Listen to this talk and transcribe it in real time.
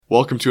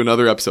Welcome to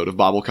another episode of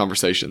Bible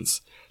Conversations.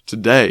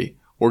 Today,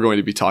 we're going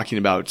to be talking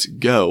about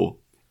go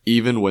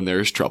even when there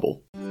is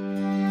trouble.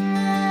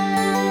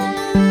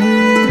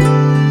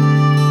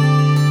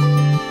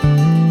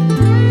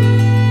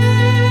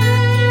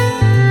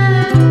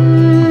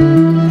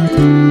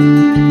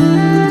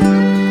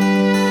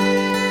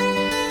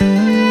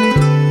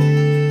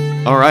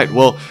 All right,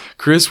 well,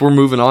 Chris, we're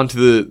moving on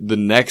to the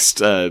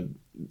next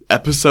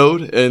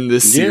episode in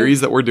this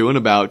series that we're doing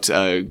about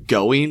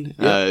going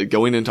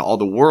into all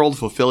the world,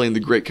 fulfilling the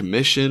Great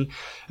Commission.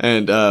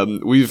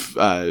 And we've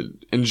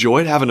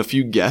enjoyed having a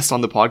few guests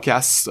on the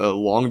podcast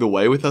along the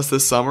way with us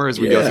this summer as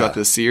we go throughout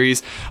this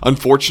series.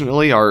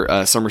 Unfortunately,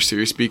 our summer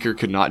series speaker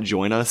could not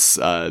join us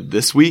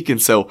this week,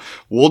 and so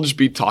we'll just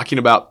be talking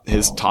about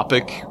his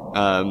topic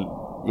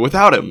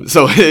without him.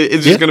 So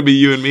it's just going to be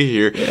you and me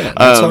here. Yeah,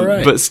 that's all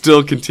right. But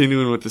still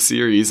continuing with the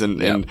series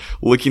and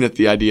looking at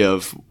the idea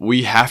of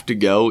we have to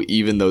go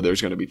even though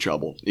there's going to be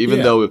trouble.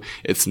 Even though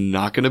it's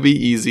not going to be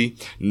easy.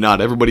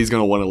 Not everybody's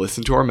going to want to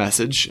listen to our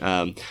message.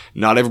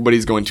 Not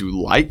everybody's going to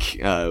like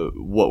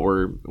what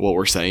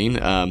we're saying.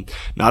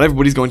 Not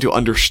everybody's going to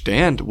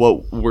understand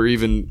what we're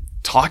even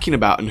talking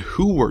about and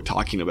who we're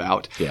talking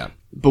about. Yeah.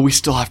 But we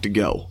still have to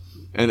go.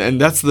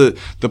 And that's the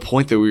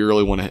point that we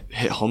really want to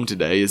hit home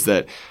today is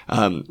that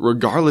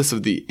regardless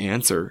of the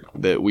answer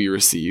that we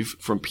receive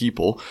from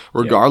people,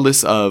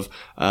 regardless of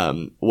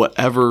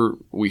whatever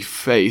we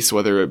face,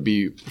 whether it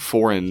be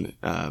foreign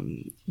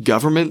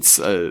governments,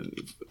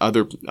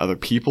 other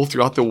people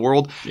throughout the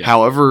world,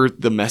 however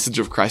the message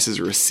of Christ is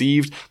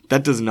received,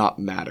 that does not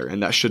matter,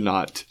 and that should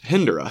not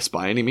hinder us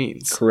by any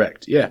means.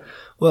 Correct. Yeah.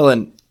 Well,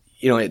 and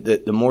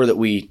the more that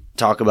we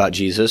talk about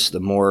Jesus, the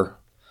more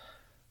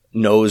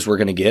no's we're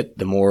going to get,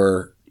 the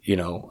more,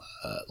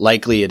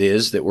 likely it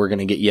is that we're going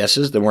to get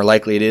yeses, the more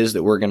likely it is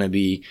that we're going to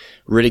be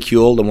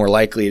ridiculed, the more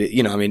likely,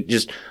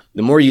 just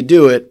the more you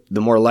do it, the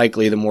more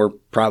likely, the more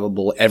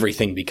probable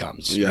everything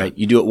becomes, right?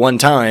 You do it one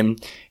time,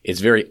 it's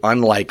very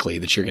unlikely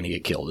that you're going to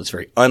get killed. It's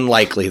very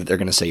unlikely that they're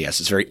going to say yes.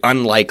 It's very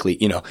unlikely,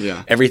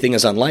 everything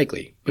is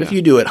unlikely. But if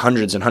you do it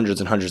hundreds and hundreds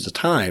and hundreds of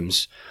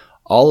times,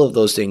 all of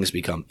those things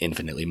become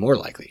infinitely more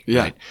likely,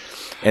 right?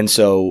 And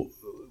so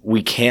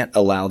we can't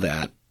allow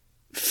that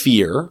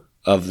fear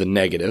of the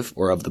negative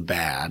or of the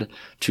bad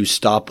to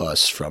stop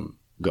us from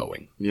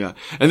going. Yeah.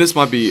 And this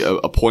might be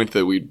a point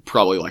that we'd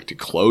probably like to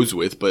close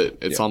with, but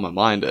it's on my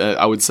mind.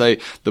 I would say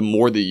the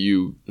more that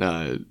you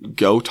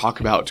go talk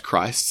about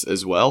Christ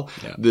as well,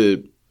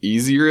 the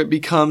easier it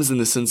becomes in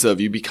the sense of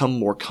you become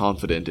more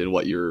confident in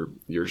what you're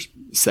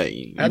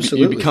saying.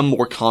 Absolutely. You become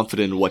more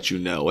confident in what you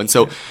know. And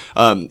so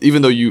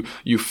even though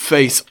you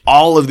face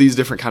all of these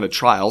different kind of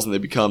trials and they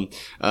become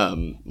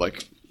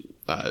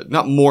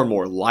not more and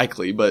more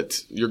likely,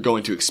 but you're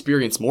going to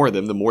experience more of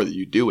them the more that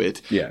you do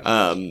it.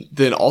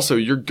 Then also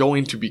you're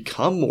going to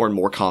become more and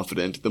more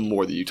confident the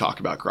more that you talk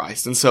about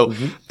Christ. And so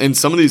in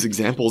some of these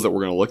examples that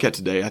we're going to look at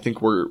today, I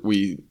think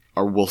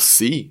we'll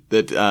see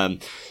that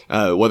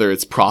whether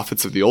it's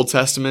prophets of the Old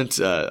Testament,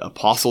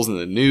 apostles in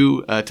the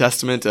New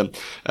Testament,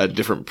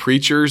 different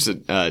preachers,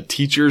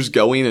 teachers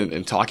going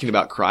and talking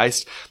about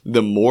Christ,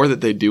 the more that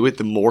they do it,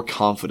 the more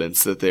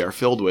confidence that they are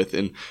filled with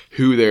in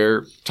who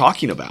they're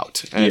talking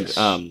about. And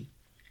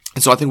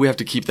so I think we have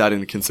to keep that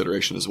into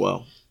consideration as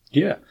well.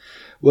 Yeah.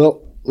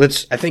 Well,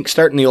 I think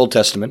start in the Old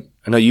Testament.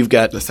 I know you've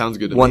got that sounds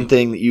good to one me.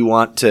 Thing that you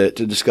want to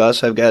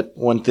discuss. I've got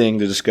one thing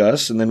to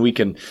discuss, and then we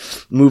can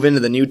move into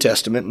the New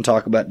Testament and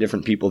talk about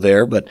different people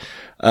there. But,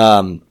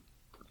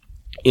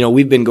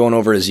 we've been going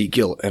over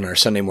Ezekiel in our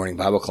Sunday morning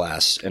Bible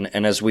class.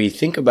 And as we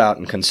think about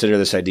and consider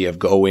this idea of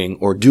going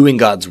or doing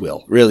God's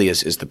will, really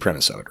is the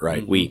premise of it,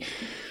 right? Mm-hmm.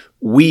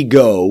 We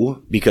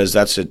go because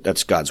that's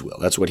God's will.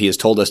 That's what He has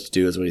told us to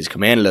do. That's what He's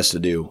commanded us to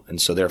do. And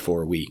so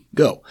therefore we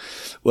go.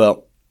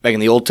 Well, back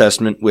in the Old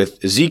Testament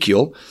with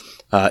Ezekiel,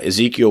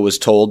 Ezekiel was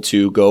told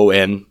to go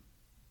and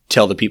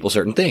tell the people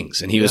certain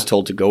things, and he was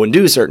told to go and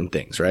do certain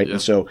things, right?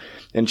 And so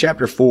in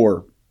chapter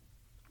 4,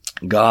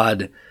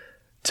 God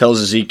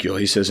tells Ezekiel,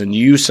 he says, "And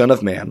you, son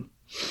of man,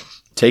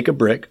 take a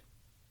brick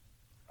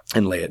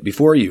and lay it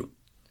before you,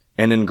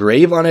 and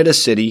engrave on it a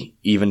city,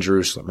 even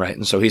Jerusalem," right?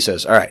 And so he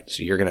says, all right,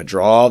 so you're going to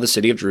draw the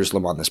city of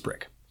Jerusalem on this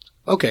brick.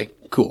 Okay,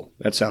 cool.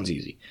 That sounds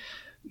easy.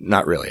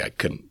 Not really. I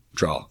couldn't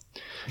draw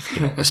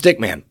a stick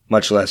man,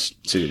 much less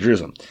city of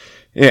Jerusalem.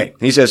 Anyway,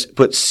 he says,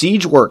 "Put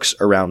siege works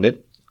around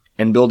it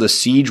and build a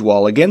siege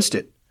wall against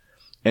it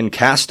and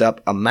cast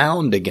up a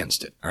mound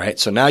against it." All right.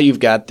 So now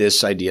you've got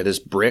this idea, this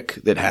brick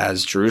that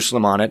has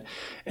Jerusalem on it.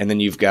 And then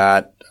you've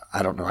got,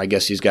 I don't know, I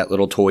guess he's got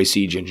little toy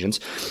siege engines,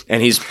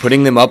 and he's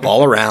putting them up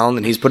all around,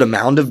 and he's put a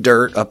mound of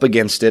dirt up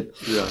against it.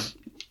 Yeah.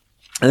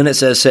 And then it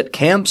says, "Set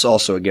camps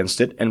also against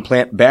it and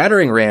plant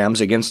battering rams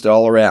against it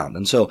all around."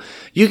 And so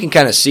you can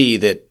kind of see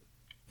that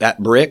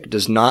brick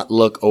does not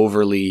look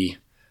overly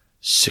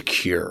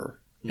secure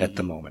at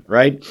the moment,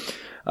 right?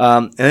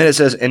 And then it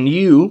says, "And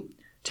you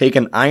take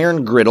an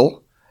iron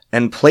griddle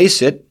and place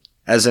it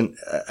as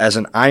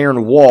an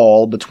iron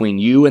wall between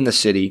you and the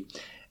city,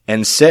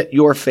 and set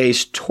your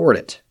face toward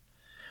it.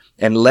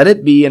 and let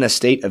it be in a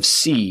state of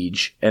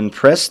siege, and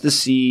press the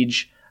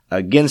siege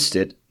against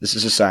it. This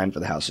is a sign for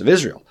the house of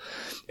Israel.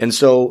 And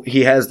so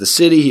he has the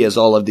city, he has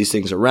all of these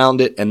things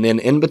around it, and then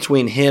in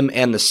between him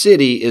and the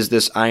city is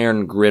this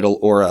iron griddle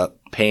or a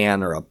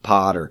pan or a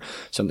pot or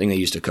something they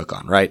used to cook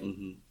on, right?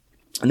 Mm-hmm.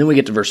 And then we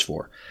get to verse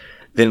 4.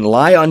 Then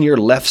lie on your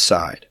left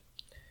side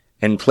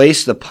and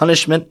place the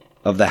punishment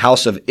of the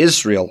house of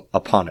Israel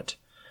upon it.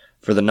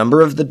 For the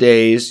number of the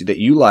days that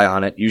you lie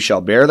on it, you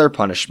shall bear their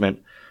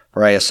punishment.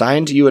 For I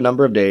assign to you a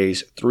number of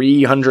days,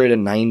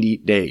 390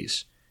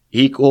 days,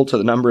 equal to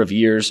the number of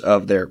years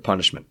of their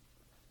punishment.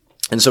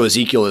 And so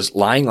Ezekiel is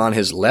lying on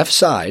his left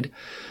side,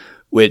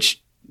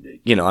 which,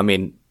 you know, I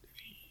mean,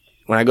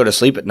 when I go to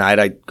sleep at night,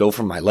 I go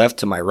from my left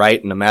to my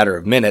right in a matter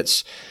of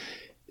minutes.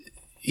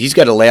 He's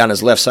got to lay on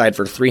his left side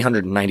for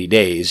 390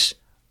 days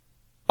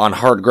on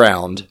hard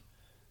ground,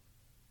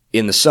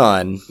 in the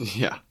sun,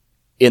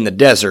 in the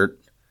desert.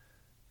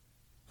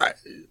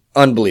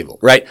 Unbelievable,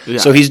 right? Yeah.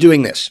 So he's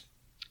doing this.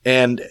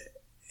 And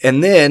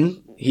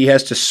then he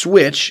has to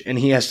switch, and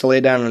he has to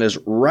lay down on his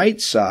right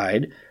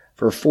side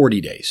for 40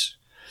 days.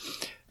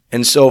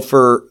 And so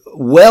for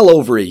well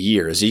over a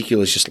year,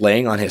 Ezekiel is just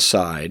laying on his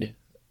side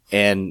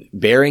and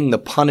bearing the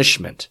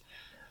punishment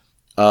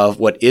of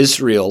what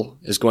Israel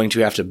is going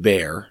to have to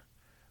bear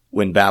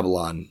when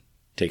Babylon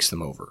takes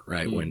them over,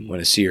 right? Mm-hmm.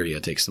 When Assyria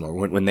takes them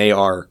over, when they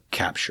are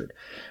captured.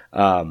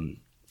 I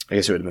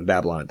guess it would have been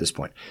Babylon at this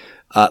point.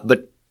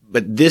 But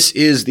this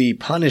is the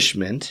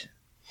punishment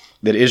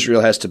that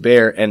Israel has to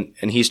bear, and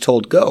he's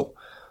told, go.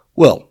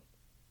 Well,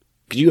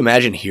 could you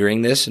imagine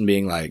hearing this and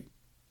being like,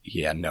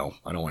 yeah, no,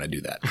 I don't want to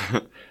do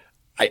that.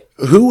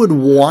 Who would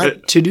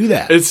want to do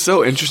that? It's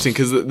so interesting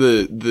because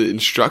the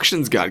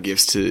instructions God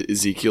gives to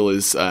Ezekiel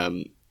is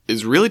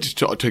really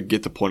to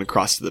get the point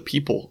across to the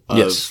people of,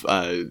 yes.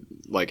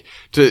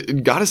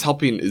 God is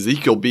helping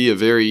Ezekiel be a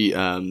very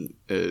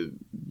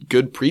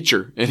good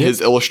preacher in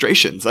his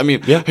illustrations. I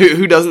mean,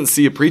 who doesn't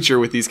see a preacher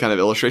with these kind of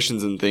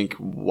illustrations and think,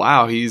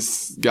 wow,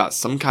 he's got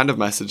some kind of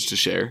message to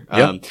share.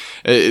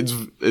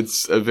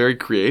 It's a very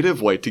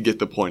creative way to get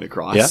the point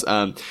across.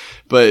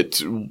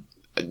 But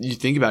you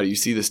think about it, you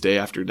see this day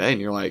after day,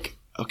 and you're like,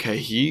 okay,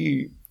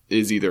 he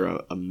is either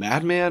a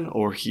madman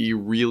or he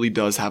really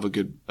does have a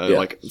good,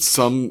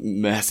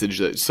 some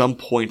message, some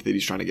point that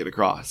he's trying to get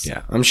across.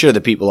 Yeah. I'm sure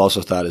the people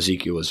also thought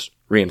Ezekiel was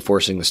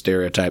reinforcing the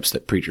stereotypes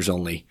that preachers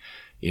only,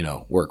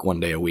 work one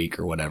day a week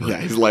or whatever. Yeah.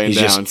 He's laying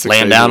down. Just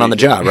laying down on the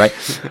job, right?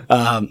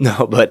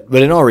 No, but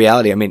in all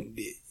reality, I mean,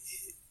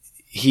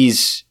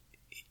 he's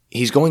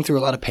going through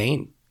a lot of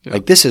pain. Yeah.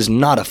 Like, this is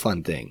not a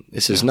fun thing.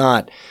 This is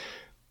not,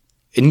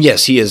 and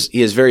yes, he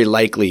is very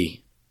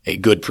likely a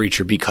good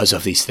preacher because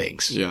of these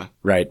things. Yeah.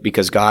 Right?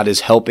 Because God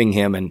is helping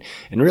him, and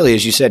really,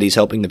 as you said, he's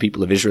helping the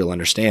people of Israel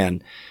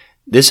understand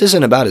this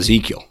isn't about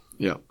Ezekiel.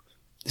 Yeah.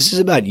 This is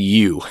about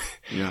you.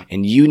 Yeah.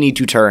 And you need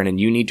to turn, and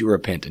you need to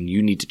repent, and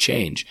you need to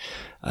change.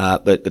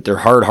 But they're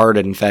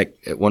hard-hearted. In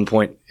fact, at one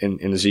point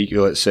in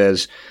Ezekiel, it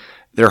says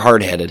they're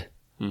hard-headed.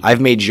 Mm-hmm.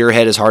 I've made your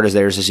head as hard as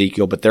theirs,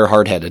 Ezekiel, but they're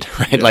hard-headed,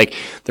 right? Yeah. Like,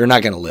 they're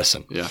not going to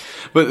listen. Yeah.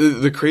 But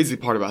the crazy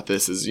part about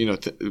this is,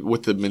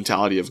 with the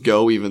mentality of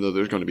go, even though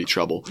there's going to be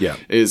trouble,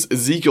 is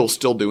Ezekiel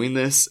still doing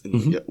this? And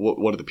Mm-hmm.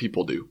 what do the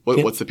people do?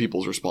 What's the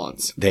people's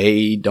response?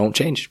 They don't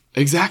change.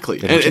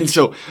 Exactly. And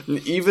so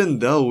even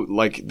though,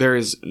 there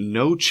is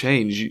no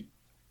change,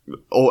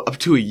 up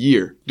to a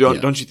year,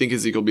 don't you think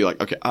Ezekiel will be like,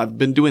 okay, I've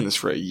been doing this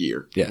for a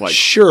year. Yeah,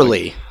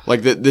 surely.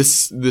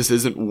 This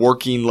isn't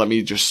working. Let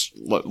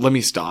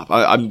me stop.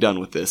 I'm done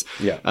with this.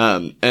 Yeah.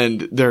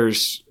 And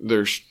there's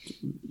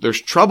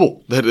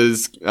trouble that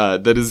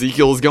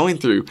Ezekiel is going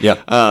through.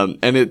 Yeah.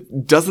 And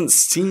it doesn't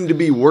seem to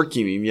be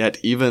working, and yet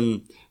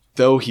even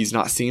though he's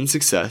not seeing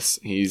success,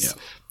 he's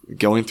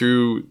going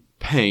through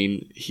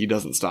pain, he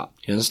doesn't stop.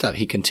 He doesn't stop.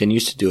 He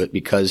continues to do it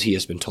because he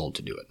has been told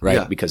to do it, right?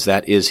 Yeah. Because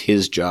that is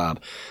his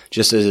job,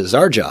 just as it is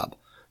our job.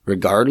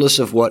 Regardless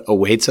of what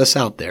awaits us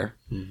out there,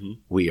 mm-hmm.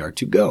 we are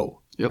to go.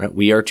 Yep. Right?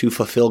 We are to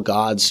fulfill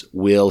God's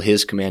will,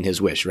 his command,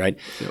 his wish, right?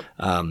 Yep.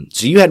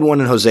 So you had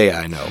one in Hosea,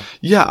 I know.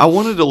 Yeah, I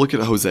wanted to look at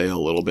Hosea a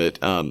little bit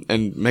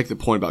and make the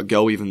point about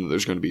go even though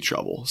there's going to be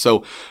trouble.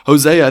 So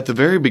Hosea, at the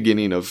very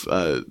beginning of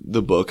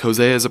the book,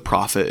 Hosea is a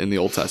prophet in the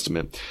Old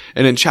Testament.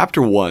 And in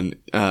chapter 1,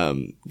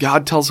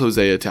 God tells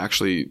Hosea to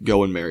actually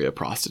go and marry a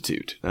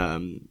prostitute.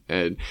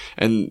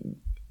 And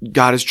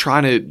God is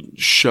trying to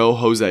show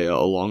Hosea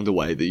along the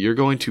way that you're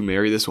going to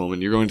marry this woman,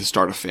 you're going to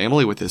start a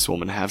family with this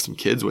woman, have some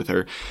kids with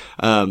her,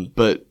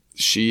 but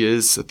she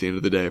is, at the end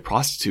of the day, a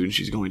prostitute, and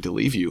she's going to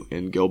leave you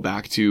and go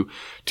back to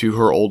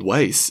her old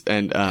ways.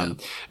 And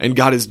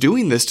God is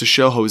doing this to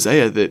show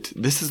Hosea that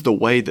this is the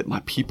way that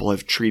my people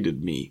have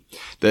treated me,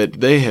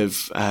 that they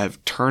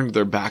have turned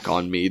their back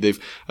on me.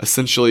 They've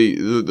essentially,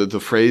 the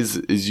phrase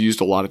is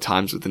used a lot of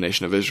times with the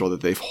nation of Israel,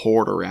 that they've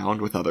whored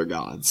around with other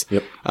gods.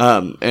 Yep.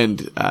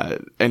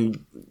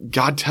 And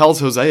God tells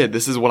Hosea,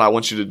 this is what I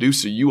want you to do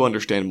so you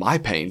understand my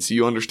pain, so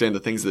you understand the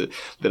things that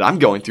I'm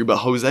going through. But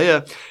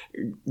Hosea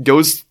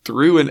goes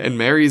through and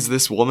marries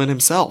this woman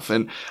himself.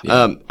 And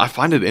I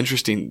find it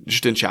interesting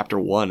just in chapter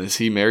 1 as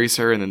he marries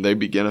her and then they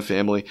begin a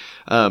family.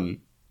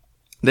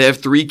 They have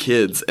 3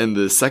 kids, and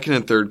the second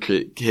and third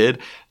kid,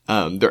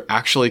 they're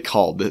actually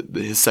called,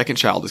 his second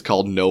child is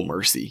called No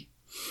Mercy.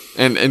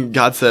 And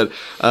God said,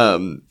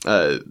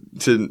 to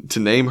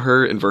name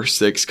her in verse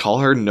 6,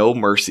 call her No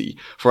Mercy,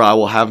 for I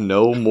will have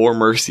no more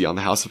mercy on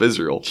the house of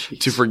Israel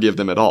to forgive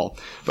them at all.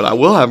 But I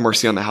will have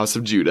mercy on the house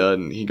of Judah.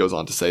 And he goes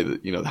on to say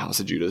that, the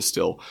house of Judah is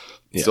still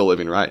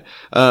living right.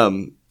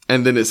 And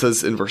then it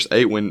says in verse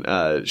 8,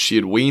 when, she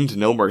had weaned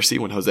No Mercy,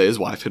 when Hosea's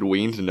wife had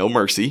weaned No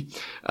Mercy,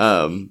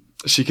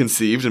 she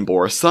conceived and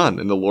bore a son.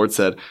 And the Lord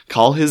said,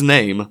 call his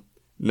name,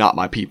 Not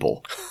My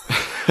People.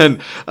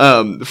 And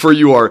for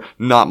you are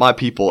not my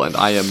people, and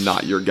I am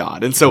not your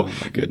God. And so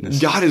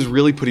God is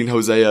really putting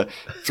Hosea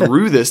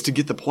through this to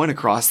get the point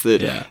across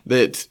that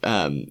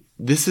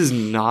this is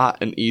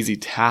not an easy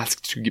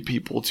task to get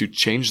people to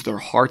change their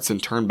hearts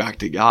and turn back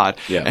to God.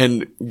 Yeah.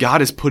 And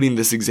God is putting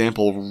this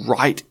example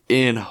right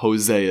in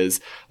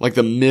Hosea's, like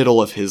the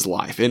middle of his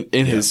life,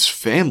 in his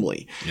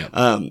family,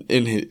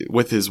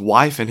 with his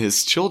wife and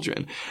his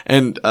children.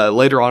 And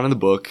later on in the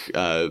book,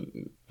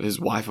 his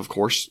wife, of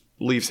course,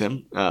 leaves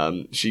him.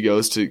 She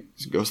goes to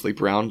go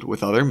sleep around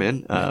with other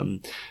men.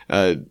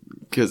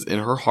 Because in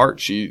her heart,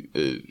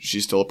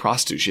 she's still a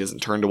prostitute. She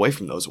hasn't turned away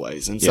from those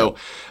ways. And so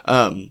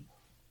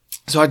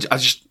I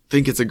just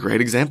think it's a great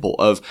example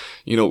of,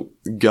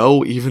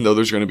 go even though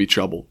there's going to be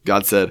trouble.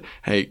 God said,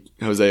 hey,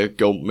 Hosea,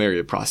 go marry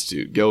a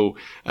prostitute. Go,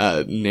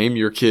 name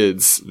your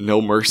kids No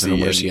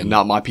Mercy and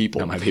Not My People.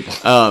 Not my people.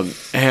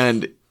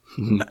 And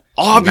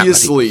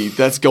obviously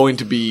that's going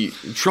to be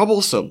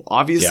troublesome.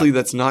 Obviously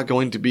that's not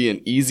going to be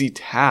an easy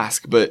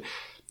task, but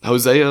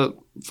Hosea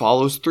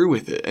follows through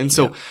with it. And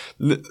so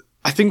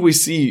I think we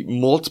see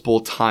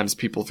multiple times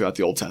people throughout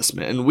the Old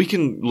Testament, and we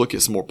can look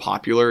at some more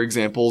popular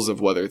examples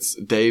of whether it's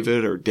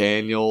David or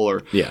Daniel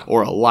or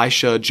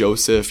Elisha,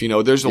 Joseph.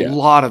 There's a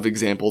lot of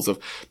examples of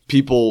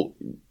people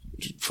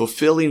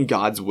fulfilling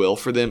God's will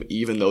for them,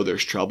 even though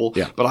there's trouble.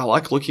 Yeah. But I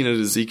like looking at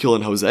Ezekiel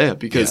and Hosea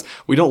because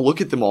we don't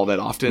look at them all that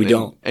often. We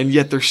don't. And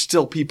yet there's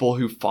still people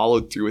who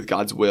followed through with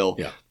God's will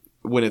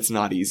when it's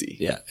not easy.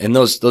 Yeah. And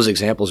those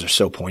examples are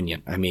so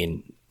poignant. I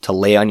mean, to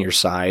lay on your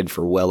side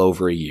for well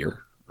over a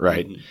year,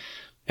 right? Mm-hmm.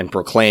 And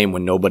proclaim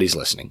when nobody's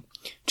listening.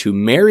 To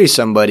marry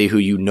somebody who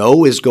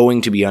is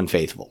going to be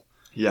unfaithful.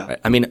 Yeah. Right?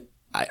 I mean,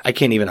 I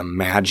can't even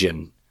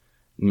imagine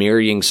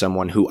marrying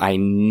someone who I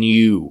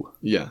knew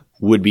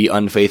would be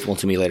unfaithful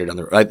to me later down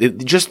the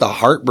road. Just the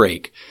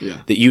heartbreak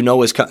that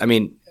is,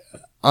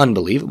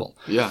 unbelievable.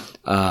 Yeah.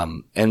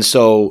 And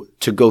so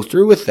to go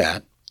through with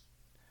that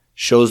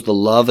shows the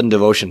love and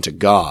devotion to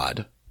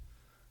God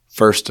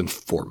first and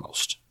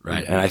foremost,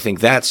 right? Mm-hmm. And I think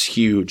that's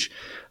huge.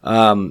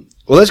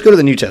 Well, let's go to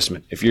the New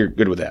Testament if you're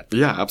good with that.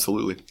 Yeah,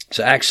 absolutely.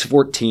 So Acts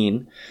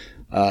 14,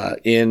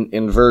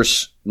 in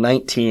verse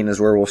 19 is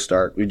where we'll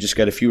start. We've just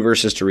got a few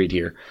verses to read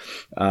here.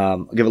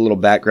 I'll give a little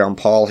background.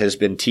 Paul has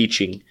been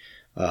teaching.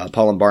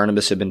 Paul and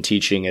Barnabas have been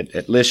teaching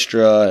at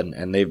Lystra,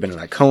 and they've been in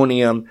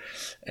Iconium.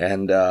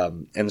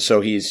 And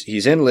so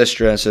he's in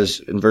Lystra. It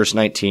says in verse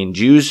 19,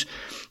 Jews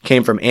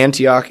came from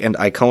Antioch and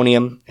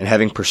Iconium, and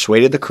having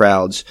persuaded the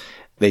crowds,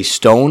 they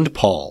stoned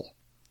Paul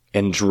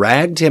and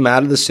dragged him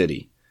out of the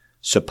city,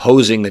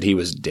 supposing that he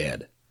was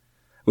dead.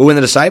 But when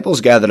the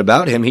disciples gathered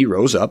about him, he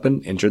rose up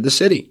and entered the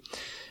city.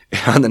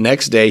 And on the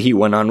next day, he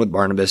went on with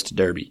Barnabas to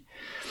Derbe.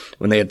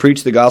 When they had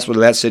preached the gospel to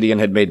that city and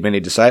had made many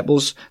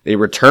disciples, they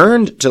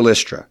returned to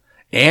Lystra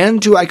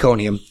and to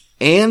Iconium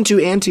and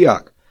to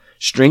Antioch,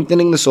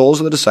 strengthening the souls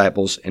of the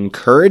disciples,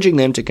 encouraging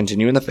them to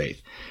continue in the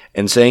faith,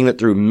 and saying that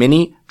through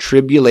many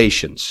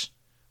tribulations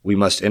we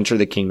must enter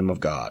the kingdom of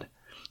God.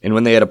 And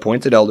when they had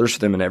appointed elders for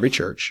them in every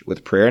church,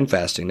 with prayer and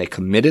fasting, they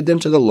committed them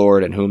to the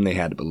Lord in whom they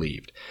had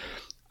believed.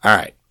 All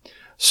right.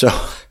 So,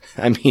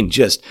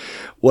 just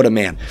what a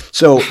man.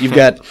 So you've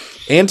got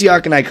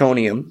Antioch and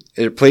Iconium,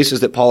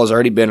 places that Paul has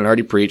already been and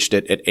already preached.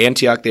 At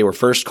Antioch, they were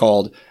first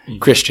called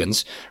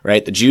Christians,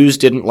 right? The Jews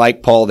didn't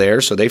like Paul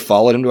there, so they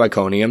followed him to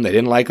Iconium. They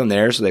didn't like him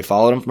there, so they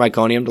followed him from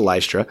Iconium to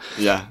Lystra.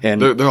 Yeah.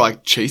 And they're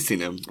like chasing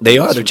him. They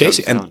are. They're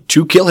chasing and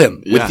to kill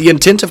him with the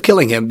intent of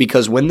killing him,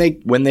 because when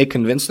they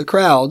convinced the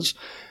crowds,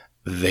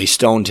 they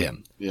stoned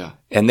him. Yeah.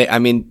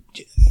 And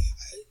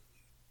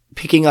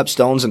picking up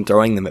stones and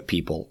throwing them at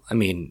people.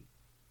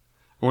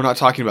 We're not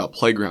talking about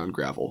playground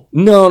gravel.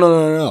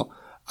 No.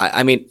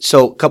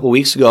 So a couple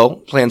weeks ago,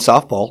 playing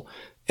softball,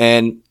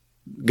 and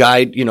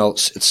guy,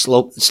 it's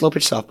slow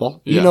pitch softball.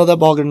 Yeah. You know that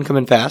ball didn't come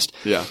in fast.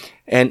 Yeah.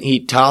 And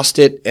he tossed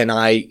it, and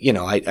I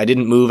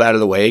didn't move out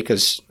of the way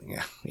because,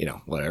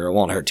 whatever, it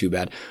won't hurt too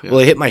bad. Yeah. Well,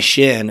 it hit my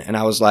shin, and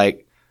I was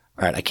like,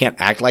 all right, I can't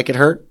act like it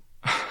hurt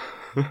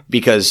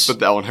because but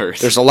that one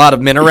hurts. There's a lot of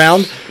men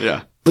around.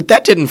 Yeah. But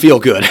that didn't feel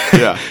good.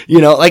 Yeah.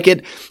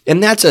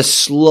 And that's a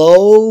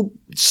slow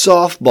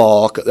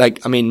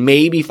softball,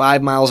 maybe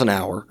 5 miles an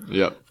hour.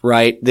 Yep.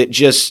 Right? That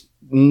just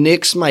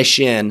nicks my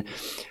shin.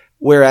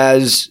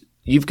 Whereas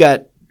you've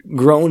got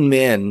grown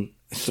men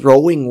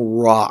throwing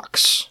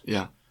rocks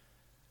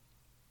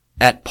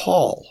at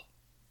Paul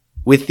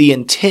with the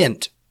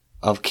intent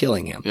of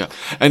killing him. Yeah.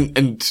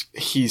 And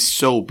he's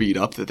so beat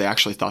up that they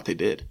actually thought they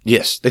did.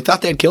 Yes. They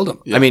thought they had killed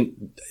him. Yeah. I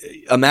mean,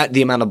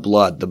 the amount of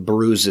blood, the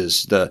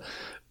bruises, the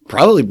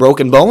probably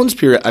broken bones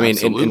period. I mean,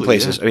 in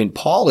places. Yeah. I mean,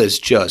 Paul is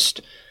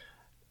just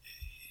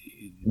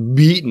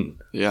beaten.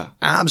 Yeah.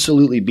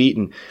 Absolutely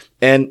beaten.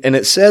 And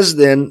it says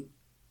then,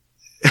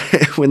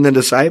 when the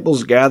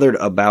disciples gathered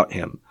about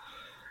him,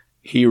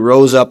 he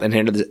rose up and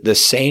entered the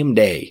same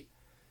day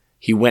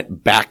he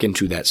went back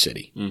into that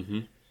city. Mm-hmm.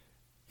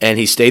 And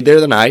he stayed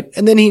there the night,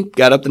 and then he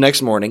got up the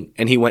next morning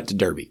and he went to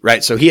Derbe,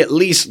 right? So he at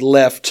least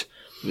left.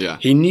 Yeah.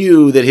 He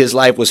knew that his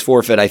life was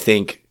forfeit, I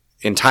think,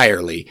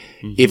 entirely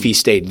if he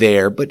stayed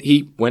there, but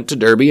he went to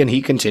Derbe and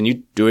he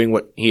continued doing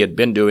what he had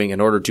been doing in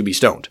order to be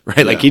stoned, right?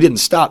 Yeah. Like he didn't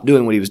stop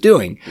doing what he was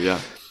doing. Yeah.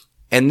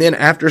 And then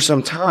after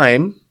some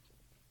time,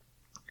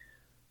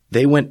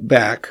 they went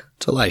back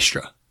to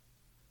Lystra.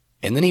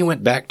 And then he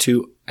went back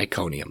to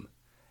Iconium.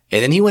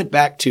 And then he went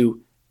back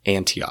to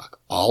Antioch.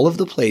 All of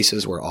the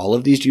places where all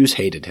of these Jews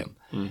hated him.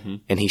 Mm-hmm.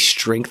 And he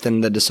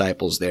strengthened the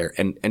disciples there.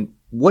 And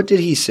what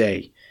did he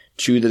say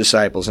to the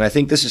disciples? And I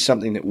think this is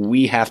something that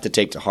we have to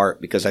take to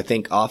heart, because I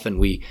think often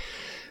we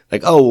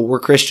like, oh, well, we're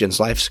Christians.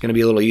 Life's going to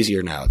be a little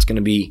easier now. It's going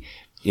to be,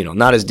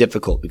 not as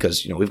difficult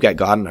because, we've got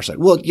God on our side.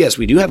 Well, yes,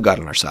 we do have God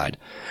on our side.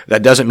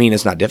 That doesn't mean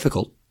it's not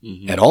difficult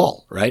at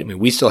all, right? I mean,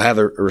 we still have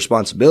a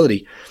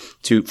responsibility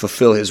to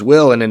fulfill his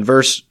will. And in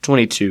verse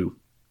 22,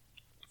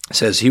 it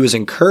says he was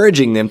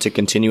encouraging them to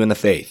continue in the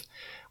faith.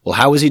 Well,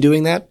 how was he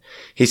doing that?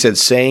 He said,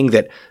 saying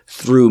that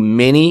through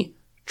many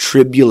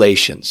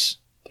tribulations,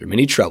 through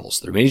many troubles,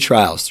 through many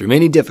trials, through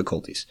many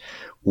difficulties,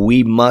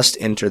 we must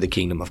enter the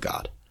kingdom of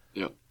God.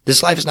 Yep.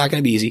 This life is not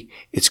going to be easy.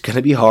 It's going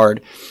to be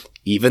hard.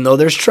 Even though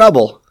there's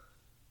trouble,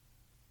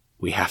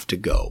 we have to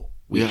go.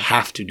 We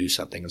have to do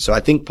something. And so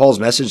I think Paul's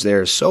message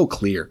there is so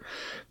clear,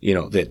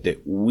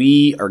 that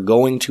we are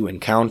going to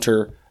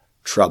encounter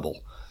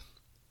trouble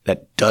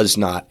that does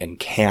not and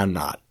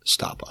cannot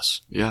stop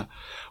us. Yeah.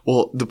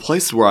 Well, the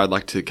place where I'd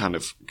like to kind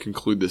of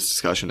conclude this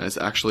discussion is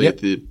actually at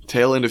the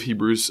tail end of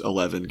Hebrews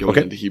 11 going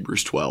into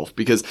Hebrews 12,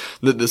 because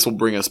this will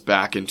bring us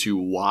back into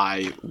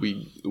why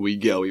we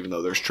go even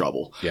though there's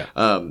trouble. Yeah.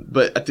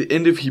 But at the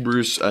end of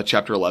Hebrews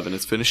chapter 11,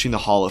 it's finishing the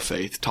hall of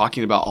faith,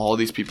 talking about all of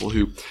these people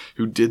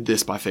who did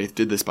this by faith,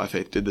 did this by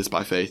faith, did this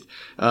by faith.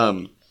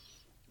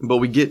 But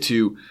we get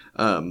to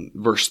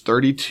verse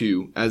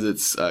 32 as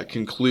it's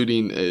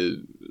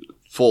concluding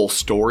full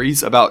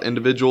stories about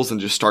individuals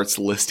and just starts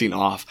listing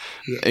off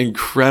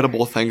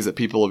incredible things that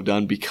people have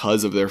done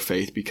because of their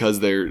faith, because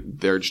they're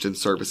just in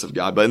service of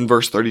God. But in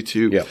verse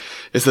 32,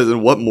 it says,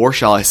 "And what more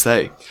shall I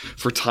say?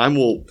 For time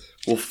will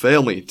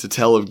fail me to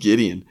tell of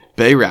Gideon,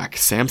 Barak,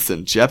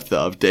 Samson, Jephthah,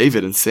 of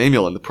David and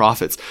Samuel and the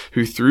prophets,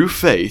 who through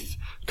faith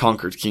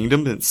conquered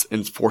kingdoms,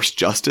 enforced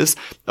justice,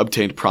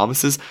 obtained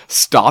promises,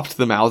 stopped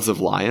the mouths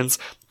of lions,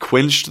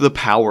 quenched the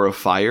power of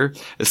fire,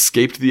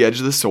 escaped the edge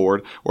of the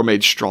sword, were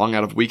made strong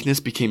out of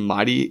weakness, became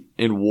mighty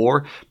in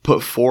war,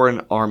 put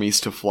foreign armies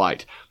to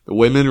flight. The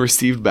women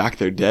received back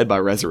their dead by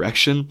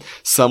resurrection.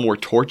 Some were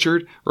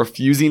tortured,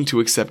 refusing to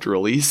accept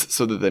release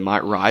so that they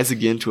might rise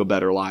again to a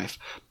better life.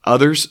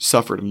 Others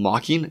suffered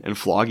mocking and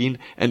flogging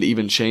and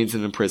even chains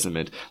and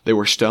imprisonment. They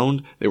were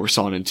stoned. They were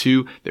sawn in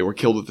two. They were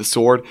killed with the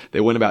sword.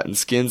 They went about in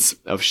skins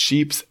of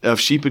sheep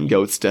and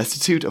goats,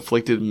 destitute,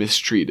 afflicted,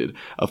 mistreated,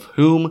 of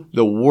whom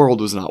the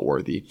world was not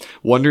worthy,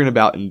 wandering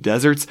about in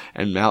deserts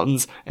and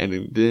mountains and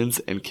in dens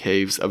and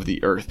caves of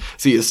the earth."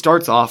 See, it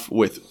starts off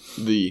with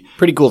the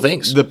pretty cool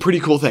things.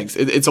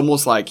 It's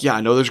almost like,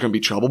 I know there's going to be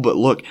trouble, but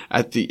look,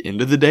 at the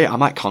end of the day, I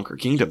might conquer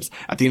kingdoms.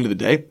 At the end of the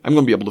day, I'm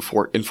going to be able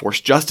to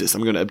enforce justice.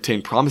 I'm going to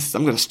obtain promises.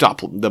 I'm going to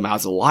stop the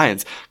mouths of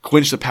lions,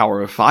 quench the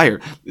power of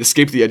fire,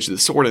 escape the edge of the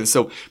sword. And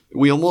so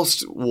we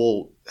almost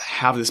will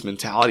have this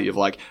mentality of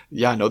like,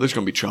 I know there's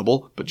going to be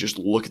trouble, but just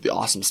look at the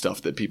awesome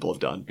stuff that people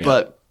have done. Yeah.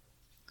 But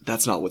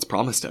that's not what's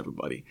promised to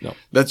everybody. No.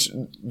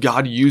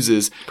 God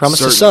uses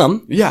to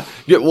some. Yeah.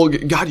 Well,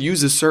 God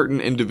uses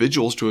certain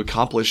individuals to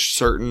accomplish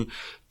certain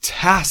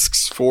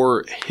tasks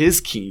for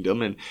his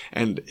kingdom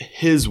and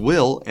his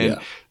will. And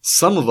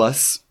some of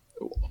us,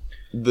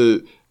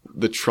 the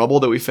trouble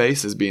that we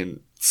face is being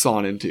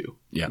sawn into.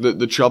 Yeah.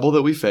 The trouble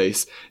that we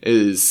face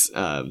is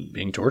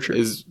being tortured,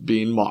 is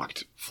being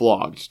mocked,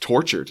 flogged,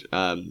 tortured,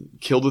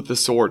 killed with the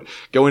sword,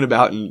 going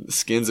about in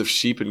skins of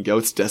sheep and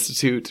goats,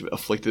 destitute,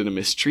 afflicted, and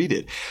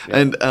mistreated.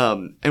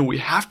 Yeah. And we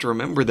have to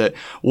remember that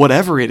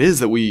whatever it is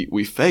that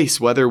we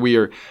face, whether we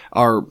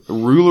are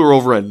ruler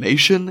over a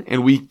nation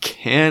and we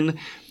can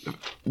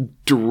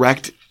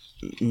direct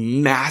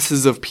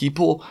masses of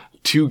people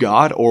to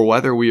God, or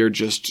whether we are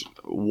just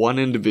one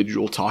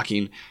individual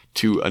talking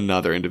to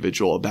another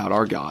individual about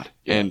our God,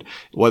 and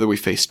whether we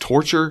face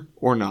torture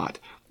or not,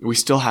 we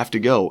still have to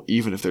go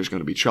even if there's going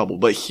to be trouble.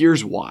 But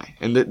here's why.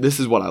 And this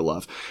is what I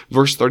love.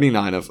 Verse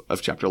 39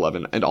 of chapter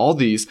 11. And all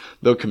these,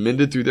 though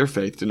commended through their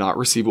faith, did not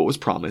receive what was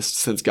promised,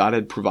 since God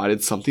had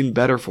provided something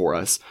better for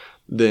us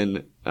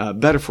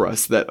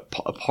that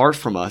apart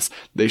from us,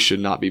 they should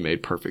not be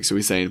made perfect. So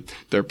he's saying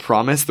their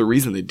promise, the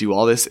reason they do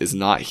all this is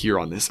not here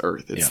on this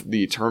earth. It's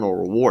the eternal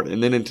reward.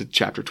 And then into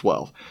chapter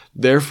 12.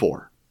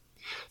 Therefore,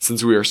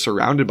 since we are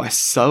surrounded by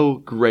so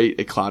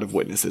great a cloud of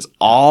witnesses,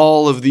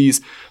 all of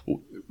these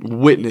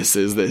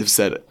witnesses that have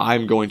said,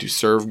 I'm going to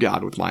serve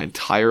God with my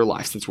entire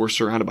life, since we're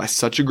surrounded by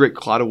such a great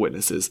cloud of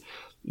witnesses,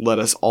 let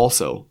us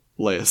also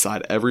lay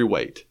aside every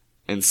weight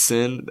and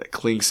sin that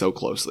clings so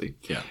closely.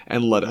 Yeah.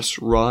 And let us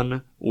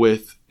run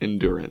with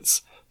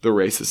endurance the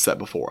race is set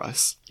before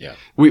us. Yeah.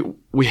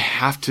 We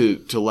have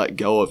to let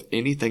go of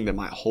anything that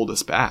might hold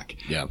us back.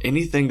 Yeah.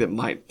 Anything that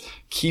might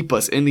keep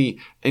us, any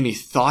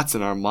thoughts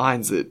in our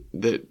minds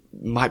that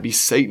might be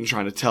Satan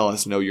trying to tell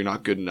us, no, you're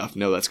not good enough.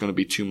 No, that's going to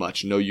be too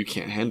much. No, you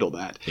can't handle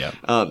that. Yeah.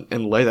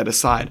 And lay that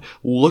aside,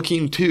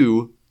 looking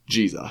to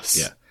Jesus.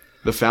 Yeah.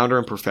 The founder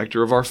and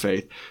perfecter of our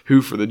faith,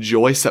 who for the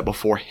joy set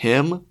before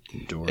him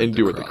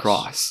endured the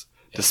cross,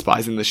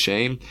 despising the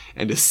shame,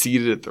 and is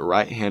seated at the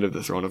right hand of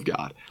the throne of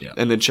God. Yeah.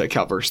 And then check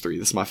out verse 3.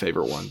 This is my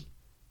favorite one.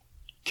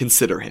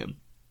 Consider him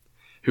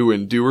who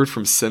endured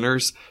from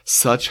sinners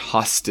such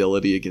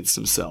hostility against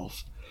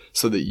himself,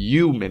 so that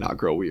you may not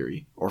grow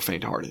weary or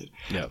faint-hearted.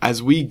 Yeah.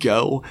 As we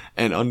go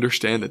and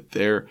understand that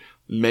there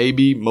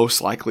maybe, most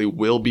likely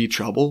will be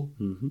trouble,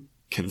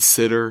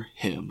 consider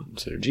him.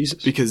 Consider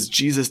Jesus. Because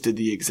Jesus did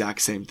the exact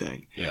same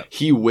thing. Yeah.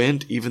 He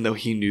went even though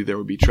he knew there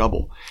would be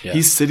trouble. Yeah.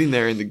 He's sitting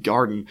there in the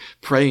garden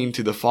praying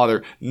to the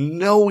Father,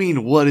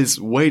 knowing what is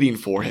waiting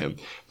for him.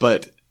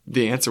 But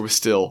the answer was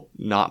still,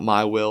 not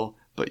my will,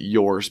 but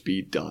yours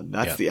be done.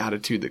 That's the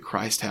attitude that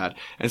Christ had.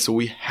 And so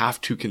we have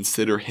to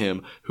consider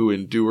him who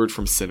endured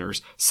from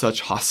sinners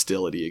such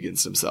hostility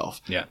against himself.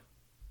 Yeah.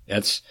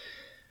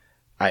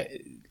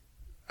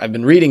 I've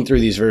been reading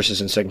through these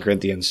verses in 2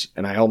 Corinthians,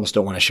 and I almost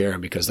don't want to share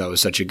them because that was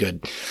such a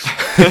good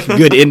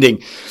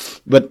ending.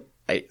 But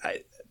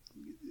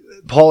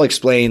Paul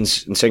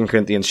explains in 2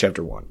 Corinthians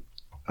chapter 1,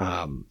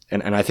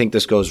 and I think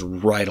this goes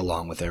right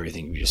along with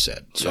everything you just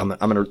said. So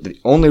the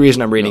only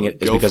reason I'm reading it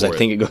is because I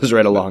think it goes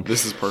right along.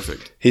 This is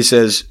perfect. He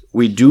says,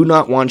 we do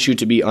not want you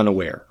to be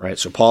unaware, right?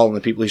 So Paul and the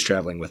people he's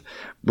traveling with,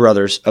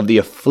 brothers, of the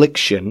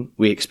affliction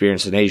we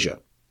experienced in Asia.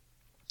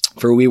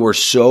 For we were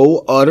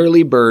so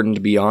utterly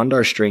burdened beyond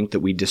our strength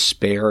that we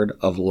despaired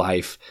of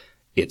life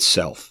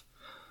itself.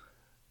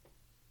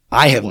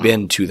 I have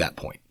been to that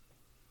point.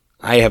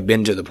 I have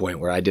been to the point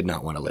where I did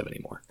not want to live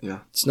anymore. Yeah.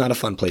 It's not a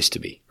fun place to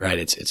be, right?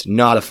 It's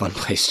not a fun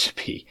place to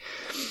be.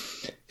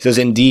 He says,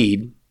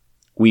 indeed,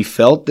 we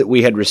felt that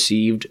we had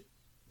received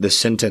the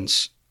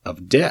sentence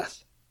of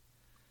death,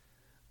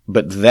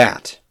 but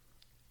that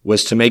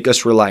was to make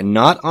us rely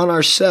not on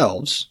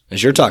ourselves,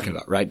 as you're talking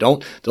about, right?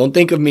 Don't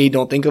think of me,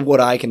 don't think of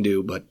what I can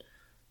do, but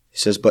he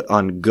says, but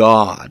on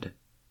God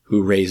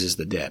who raises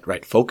the dead,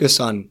 right? Focus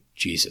on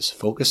Jesus,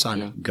 focus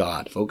on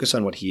God, focus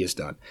on what he has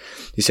done.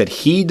 He said,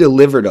 he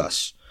delivered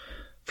us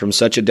from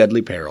such a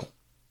deadly peril,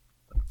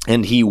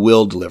 and he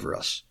will deliver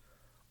us.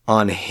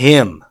 On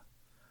him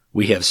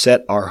we have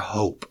set our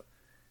hope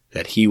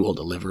that he will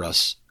deliver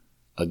us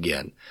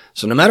again.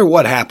 So no matter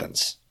what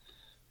happens,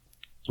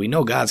 we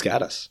know God's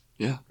got us.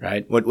 Yeah.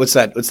 Right? What's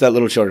that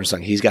little children's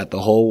song? He's got the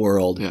whole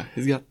world. Yeah.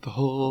 He's got the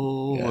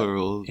whole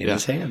world in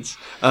his hands.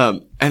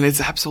 And it's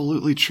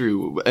absolutely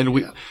true. And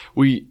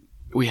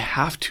we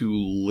have to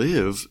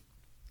live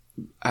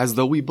as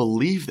though we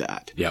believe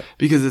that. Yep.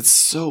 Because it's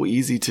so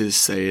easy to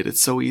say it.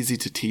 It's so easy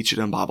to teach it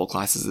in Bible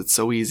classes. It's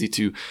so easy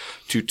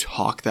to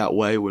talk that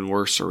way when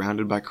we're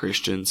surrounded by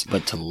Christians.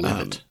 But to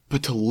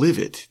live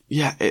it.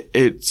 Yeah.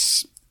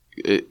 It's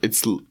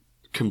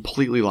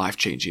completely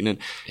life-changing. And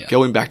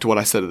going back to what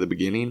I said at the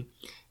beginning,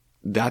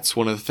 that's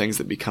one of the things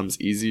that becomes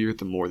easier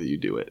the more that you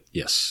do it.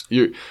 Yes.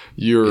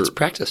 It's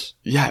practice.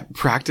 Yeah.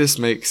 Practice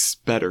makes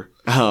better.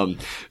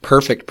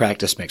 Perfect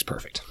practice makes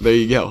perfect. There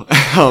you go.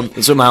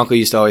 That's what my uncle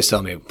used to always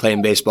tell me,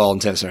 playing baseball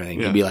and tennis and everything.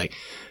 Yeah. He'd be like,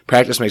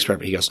 practice makes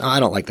perfect. He goes, I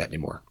don't like that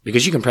anymore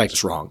because you can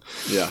practice wrong.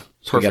 Yeah.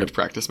 So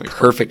practice makes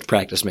perfect.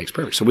 Practice makes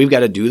perfect. So we've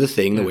got to do the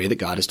thing the way that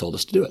God has told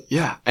us to do it.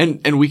 Yeah.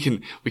 And we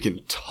can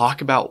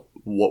talk about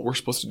what we're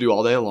supposed to do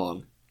all day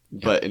long,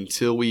 but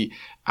until we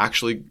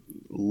actually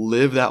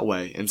live that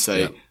way and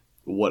say,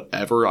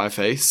 whatever I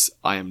face,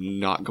 I am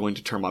not going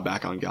to turn my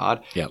back on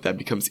God. That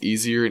becomes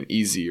easier and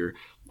easier.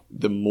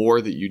 The more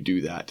that you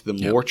do that, the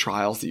more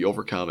trials that you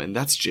overcome. And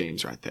that's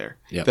James right there.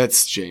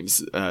 That's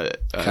James. Count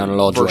it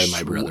all joy,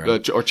 my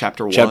brethren. Or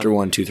chapter 1. Chapter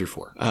 1, 2 through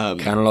 4. Count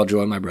it all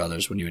joy, my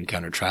brothers, when you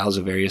encounter trials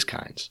of various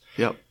kinds.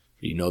 Yep.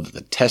 You know that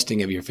the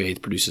testing of your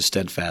faith produces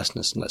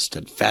steadfastness, and let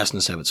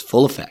steadfastness have its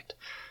full effect,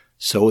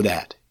 so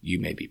that you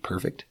may be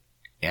perfect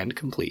and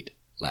complete,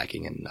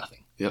 lacking in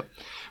nothing. Yep.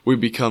 We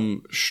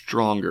become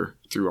stronger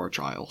through our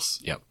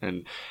trials. Yep.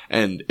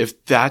 And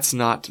if that's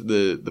not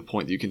the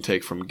point that you can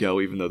take from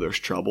go, even though there's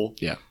trouble,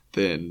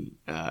 then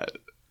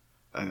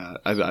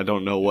I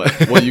don't know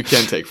what you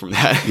can take from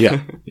that.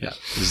 Yeah.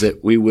 Is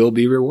that we will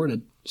be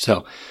rewarded.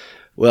 So,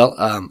 well,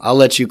 I'll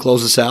let you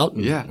close us out.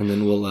 And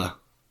then we'll.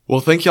 Well,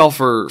 thank y'all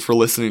for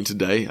listening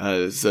today.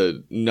 It's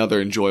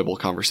another enjoyable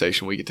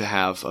conversation we get to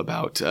have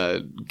about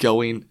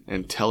going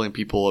and telling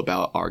people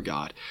about our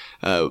God.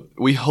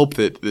 We hope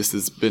that this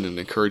has been an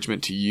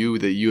encouragement to you,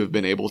 that you have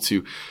been able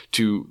to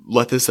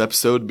let this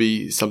episode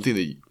be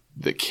something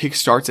that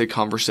kickstarts a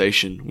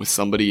conversation with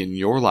somebody in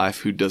your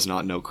life who does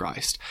not know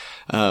Christ.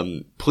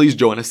 Please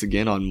join us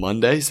again on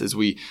Mondays as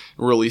we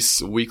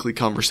release weekly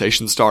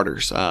conversation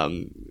starters.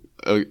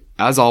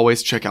 As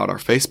always, check out our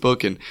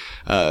Facebook and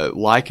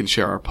like and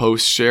share our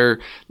posts. Share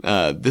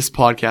this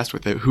podcast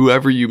with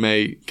whoever you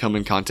may come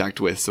in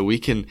contact with, so we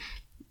can,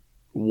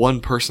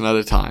 one person at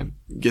a time,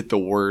 get the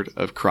word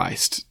of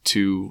Christ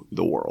to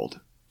the world.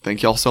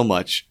 Thank y'all so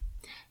much,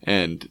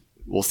 and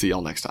we'll see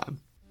y'all next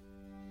time.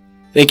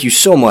 Thank you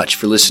so much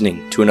for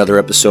listening to another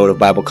episode of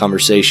Bible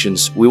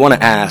Conversations. We want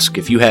to ask,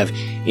 if you have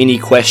any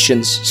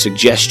questions,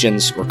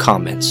 suggestions, or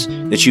comments,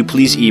 that you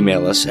please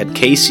email us at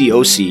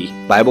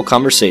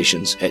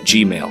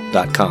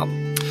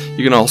kcocbibleconversations@gmail.com.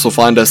 You can also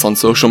find us on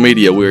social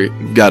media.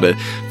 We've got a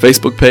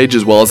Facebook page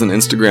as well as an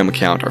Instagram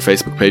account. Our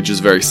Facebook page is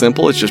very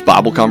simple. It's just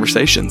Bible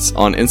Conversations.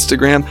 On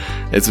Instagram,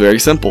 it's very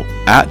simple,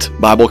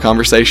 @Bible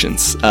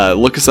Conversations.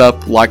 Look us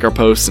up, like our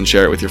posts, and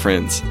share it with your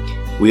friends.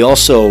 We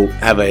also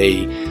have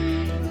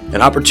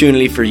an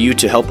opportunity for you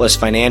to help us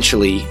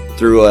financially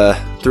through a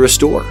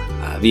store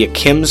via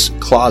Kim's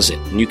Closet,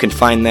 and you can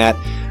find that.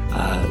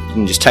 You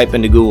can just type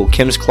into Google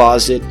Kim's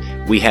Closet.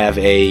 We have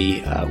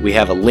a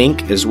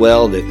link as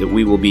well that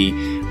we will be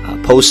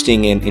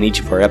posting in each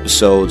of our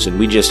episodes, and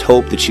we just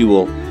hope that you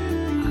will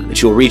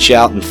reach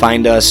out and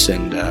find us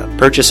and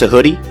purchase a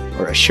hoodie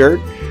or a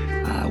shirt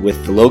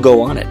with the logo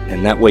on it,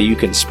 and that way you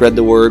can spread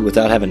the word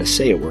without having to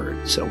say a word.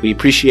 So we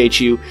appreciate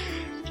you.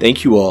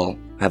 Thank you all.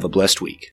 Have a blessed week.